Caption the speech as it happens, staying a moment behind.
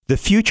The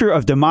future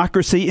of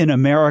democracy in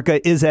America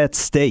is at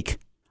stake.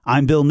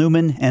 I'm Bill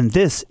Newman, and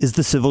this is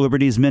the Civil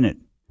Liberties Minute.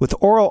 With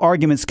oral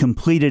arguments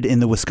completed in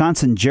the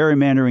Wisconsin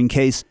gerrymandering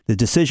case, the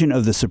decision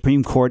of the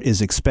Supreme Court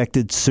is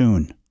expected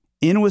soon.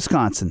 In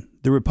Wisconsin,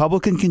 the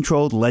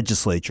Republican-controlled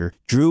legislature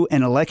drew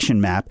an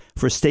election map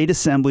for state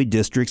assembly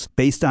districts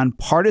based on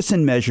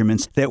partisan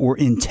measurements that were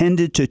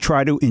intended to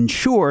try to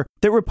ensure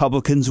that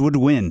Republicans would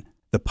win.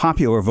 The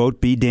popular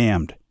vote be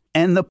damned.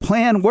 And the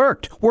plan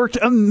worked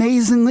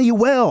amazingly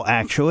well,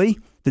 actually.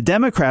 The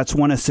Democrats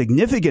won a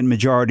significant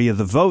majority of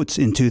the votes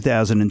in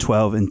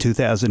 2012 and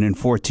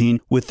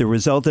 2014, with the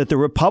result that the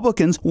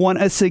Republicans won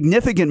a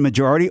significant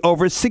majority,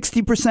 over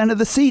 60% of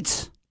the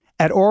seats.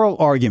 At oral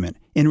argument,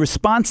 in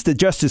response to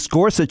Justice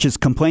Gorsuch's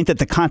complaint that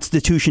the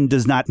Constitution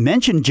does not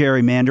mention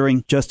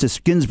gerrymandering, Justice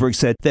Ginsburg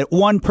said that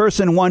one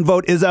person, one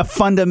vote is a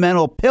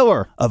fundamental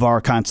pillar of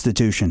our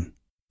Constitution.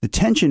 The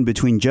tension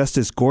between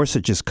Justice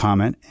Gorsuch's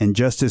comment and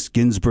Justice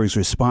Ginsburg's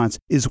response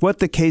is what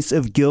the case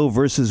of Gill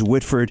versus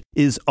Whitford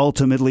is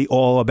ultimately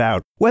all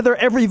about. Whether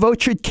every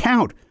vote should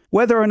count,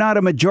 whether or not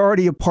a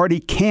majority of party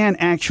can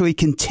actually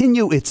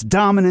continue its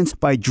dominance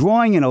by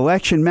drawing an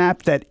election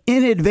map that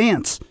in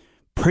advance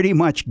pretty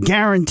much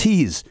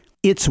guarantees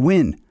its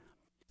win.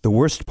 The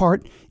worst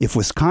part, if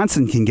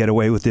Wisconsin can get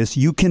away with this,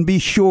 you can be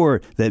sure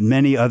that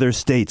many other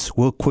states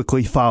will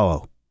quickly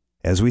follow.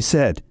 As we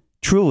said,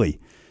 truly,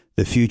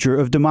 the future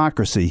of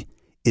democracy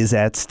is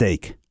at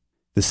stake.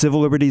 The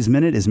Civil Liberties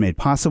Minute is made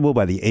possible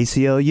by the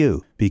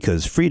ACLU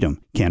because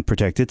freedom can't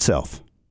protect itself.